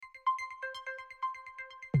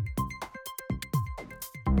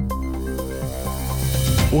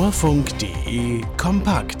Urfunk.de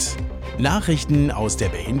kompakt. Nachrichten aus der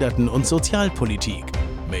Behinderten- und Sozialpolitik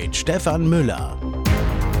mit Stefan Müller.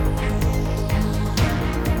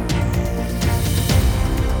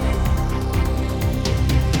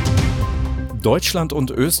 Deutschland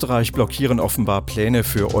und Österreich blockieren offenbar Pläne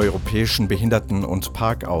für europäischen Behinderten- und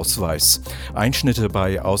Parkausweis. Einschnitte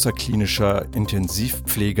bei außerklinischer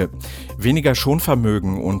Intensivpflege. Weniger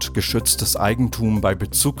Schonvermögen und geschütztes Eigentum bei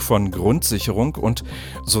Bezug von Grundsicherung und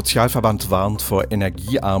Sozialverband warnt vor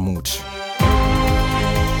Energiearmut.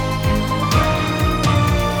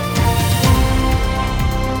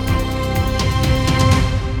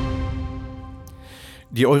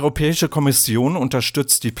 Die Europäische Kommission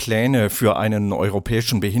unterstützt die Pläne für einen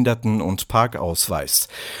europäischen Behinderten- und Parkausweis.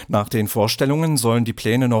 Nach den Vorstellungen sollen die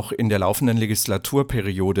Pläne noch in der laufenden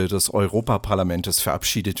Legislaturperiode des Europaparlamentes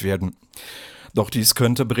verabschiedet werden. Doch dies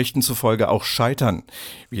könnte Berichten zufolge auch scheitern.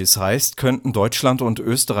 Wie es heißt, könnten Deutschland und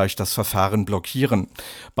Österreich das Verfahren blockieren.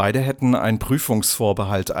 Beide hätten einen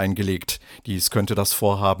Prüfungsvorbehalt eingelegt. Dies könnte das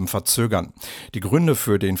Vorhaben verzögern. Die Gründe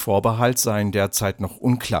für den Vorbehalt seien derzeit noch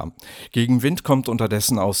unklar. Gegenwind kommt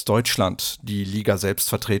unterdessen aus Deutschland. Die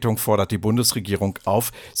Liga-Selbstvertretung fordert die Bundesregierung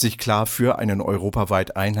auf, sich klar für einen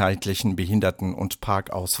europaweit einheitlichen Behinderten- und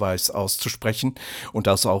Parkausweis auszusprechen und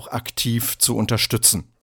das auch aktiv zu unterstützen.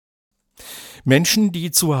 Menschen,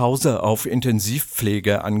 die zu Hause auf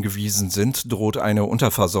Intensivpflege angewiesen sind, droht eine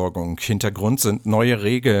Unterversorgung. Hintergrund sind neue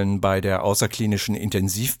Regeln bei der außerklinischen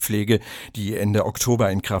Intensivpflege, die Ende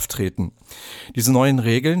Oktober in Kraft treten. Diese neuen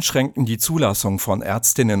Regeln schränken die Zulassung von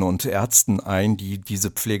Ärztinnen und Ärzten ein, die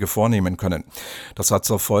diese Pflege vornehmen können. Das hat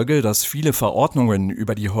zur Folge, dass viele Verordnungen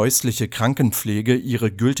über die häusliche Krankenpflege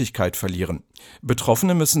ihre Gültigkeit verlieren.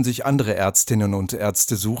 Betroffene müssen sich andere Ärztinnen und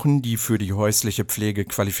Ärzte suchen, die für die häusliche Pflege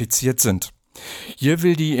qualifiziert sind. Hier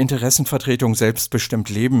will die Interessenvertretung Selbstbestimmt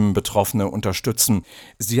Leben Betroffene unterstützen.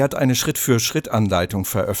 Sie hat eine Schritt-für-Schritt-Anleitung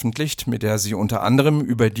veröffentlicht, mit der sie unter anderem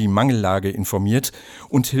über die Mangellage informiert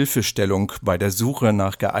und Hilfestellung bei der Suche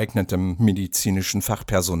nach geeignetem medizinischen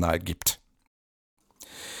Fachpersonal gibt.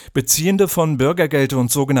 Beziehende von Bürgergeld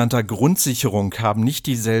und sogenannter Grundsicherung haben nicht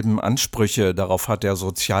dieselben Ansprüche, darauf hat der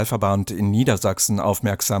Sozialverband in Niedersachsen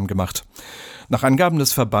aufmerksam gemacht. Nach Angaben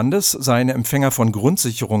des Verbandes seien Empfänger von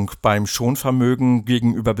Grundsicherung beim Schonvermögen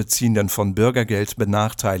gegenüber Beziehenden von Bürgergeld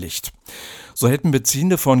benachteiligt. So hätten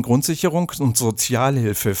Beziehende von Grundsicherung und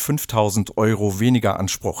Sozialhilfe 5.000 € weniger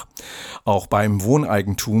Anspruch. Auch beim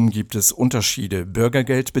Wohneigentum gibt es Unterschiede.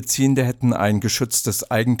 Bürgergeldbeziehende hätten ein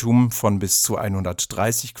geschütztes Eigentum von bis zu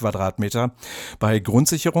 130 Quadratmeter. Bei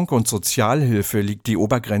Grundsicherung und Sozialhilfe liegt die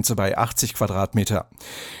Obergrenze bei 80 Quadratmeter.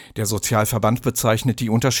 Der Sozialverband bezeichnet die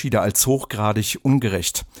Unterschiede als hochgradig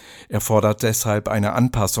ungerecht. Er fordert deshalb eine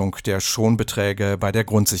Anpassung der Schonbeträge bei der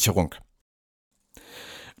Grundsicherung.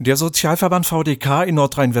 Der Sozialverband VDK in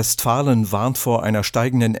Nordrhein-Westfalen warnt vor einer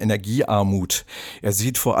steigenden Energiearmut. Er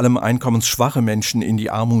sieht vor allem einkommensschwache Menschen in die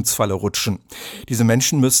Armutsfalle rutschen. Diese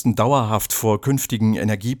Menschen müssten dauerhaft vor künftigen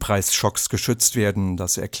Energiepreisschocks geschützt werden,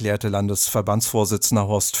 das erklärte Landesverbandsvorsitzender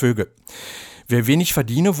Horst Vöge. Wer wenig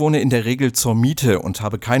verdiene, wohne in der Regel zur Miete und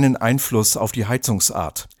habe keinen Einfluss auf die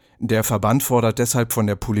Heizungsart. Der Verband fordert deshalb von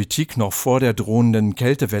der Politik noch vor der drohenden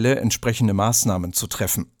Kältewelle entsprechende Maßnahmen zu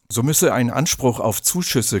treffen. So müsse ein Anspruch auf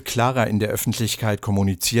Zuschüsse klarer in der Öffentlichkeit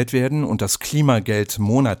kommuniziert werden und das Klimageld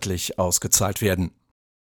monatlich ausgezahlt werden.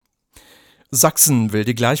 Sachsen will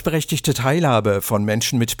die gleichberechtigte Teilhabe von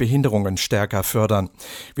Menschen mit Behinderungen stärker fördern.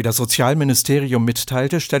 Wie das Sozialministerium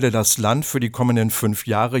mitteilte, stelle das Land für die kommenden 5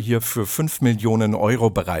 Jahre hierfür 5 Millionen €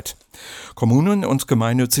 bereit. Kommunen und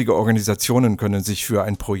gemeinnützige Organisationen können sich für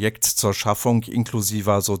ein Projekt zur Schaffung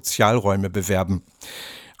inklusiver Sozialräume bewerben.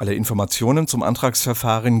 Alle Informationen zum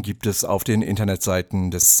Antragsverfahren gibt es auf den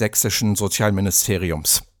Internetseiten des sächsischen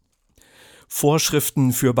Sozialministeriums.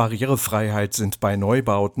 Vorschriften für Barrierefreiheit sind bei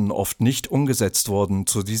Neubauten oft nicht umgesetzt worden.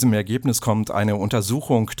 Zu diesem Ergebnis kommt eine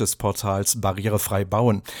Untersuchung des Portals Barrierefrei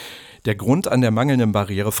bauen. Der Grund an der mangelnden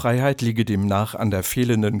Barrierefreiheit liege demnach an der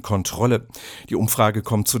fehlenden Kontrolle. Die Umfrage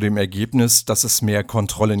kommt zu dem Ergebnis, dass es mehr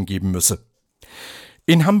Kontrollen geben müsse.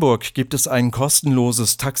 In Hamburg gibt es ein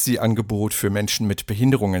kostenloses Taxiangebot für Menschen mit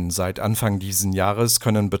Behinderungen. Seit Anfang dieses Jahres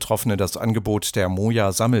können Betroffene das Angebot der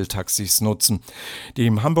Moja-Sammeltaxis nutzen.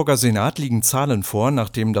 Dem Hamburger Senat liegen Zahlen vor,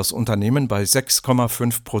 nachdem das Unternehmen bei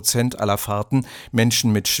 6,5% aller Fahrten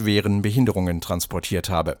Menschen mit schweren Behinderungen transportiert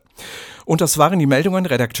habe. Und das waren die Meldungen,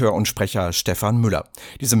 Redakteur und Sprecher Stefan Müller.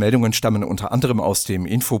 Diese Meldungen stammen unter anderem aus dem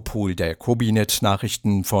Infopool der Kobinet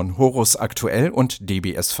Nachrichten von Horus Aktuell und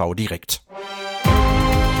DBSV Direkt.